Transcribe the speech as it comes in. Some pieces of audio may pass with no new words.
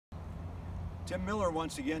Tim Miller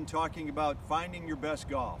once again talking about finding your best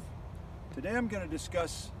golf. Today I'm going to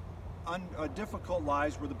discuss difficult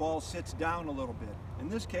lies where the ball sits down a little bit. In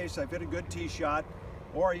this case, I've hit a good tee shot,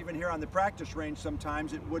 or even here on the practice range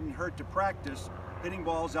sometimes it wouldn't hurt to practice hitting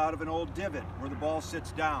balls out of an old divot where the ball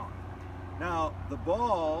sits down. Now the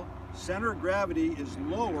ball center of gravity is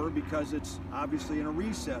lower because it's obviously in a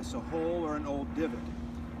recess, a hole or an old divot.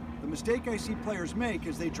 The mistake I see players make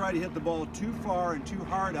is they try to hit the ball too far and too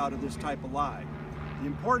hard out of this type of lie. The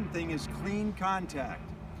important thing is clean contact.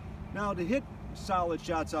 Now to hit solid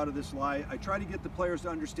shots out of this lie, I try to get the players to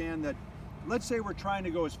understand that, let's say we're trying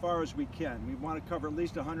to go as far as we can. We want to cover at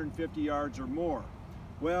least 150 yards or more.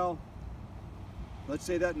 Well, let's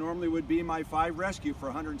say that normally would be my 5 rescue for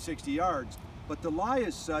 160 yards. But the lie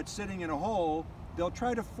is such, sitting in a hole, they'll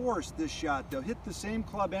try to force this shot. They'll hit the same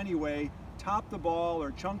club anyway, top the ball or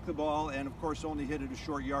chunk the ball, and of course only hit it a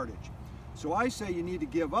short yardage. So I say you need to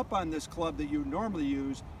give up on this club that you normally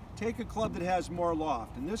use. Take a club that has more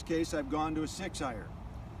loft. In this case, I've gone to a 6-iron.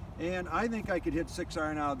 And I think I could hit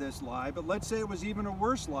 6-iron out of this lie, but let's say it was even a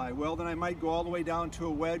worse lie. Well, then I might go all the way down to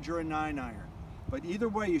a wedge or a 9-iron. But either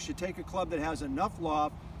way, you should take a club that has enough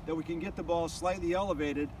loft that we can get the ball slightly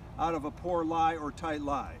elevated out of a poor lie or tight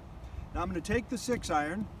lie. Now I'm going to take the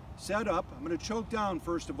 6-iron, set up. I'm going to choke down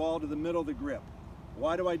first of all to the middle of the grip.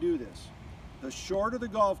 Why do I do this? The shorter the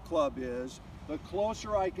golf club is, the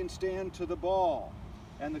closer I can stand to the ball.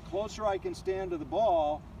 And the closer I can stand to the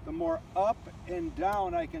ball, the more up and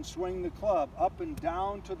down I can swing the club, up and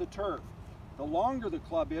down to the turf. The longer the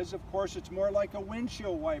club is, of course, it's more like a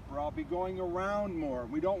windshield wiper. I'll be going around more.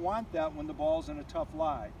 We don't want that when the ball's in a tough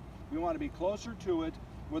lie. We want to be closer to it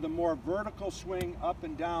with a more vertical swing up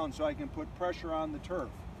and down so I can put pressure on the turf.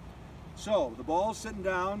 So the ball's sitting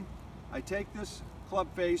down. I take this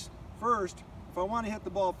club face first. If I want to hit the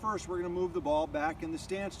ball first, we're going to move the ball back in the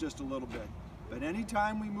stance just a little bit. But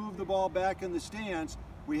anytime we move the ball back in the stance,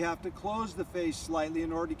 we have to close the face slightly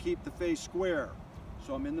in order to keep the face square.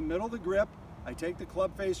 So I'm in the middle of the grip. I take the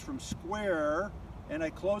club face from square and I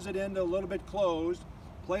close it into a little bit closed.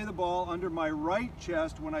 Play the ball under my right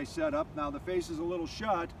chest when I set up. Now the face is a little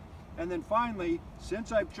shut. And then finally,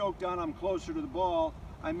 since I've choked down, I'm closer to the ball,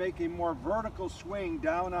 I make a more vertical swing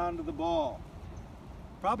down onto the ball.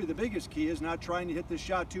 Probably the biggest key is not trying to hit this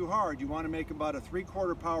shot too hard. You want to make about a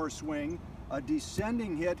 3/4 power swing, a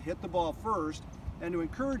descending hit the ball first, and to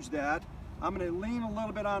encourage that, I'm going to lean a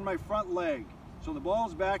little bit on my front leg. So the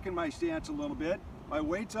ball's back in my stance a little bit. My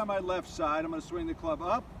weight's on my left side. I'm going to swing the club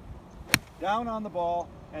up, down on the ball,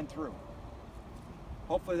 and through.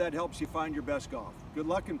 Hopefully that helps you find your best golf. Good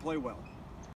luck and play well.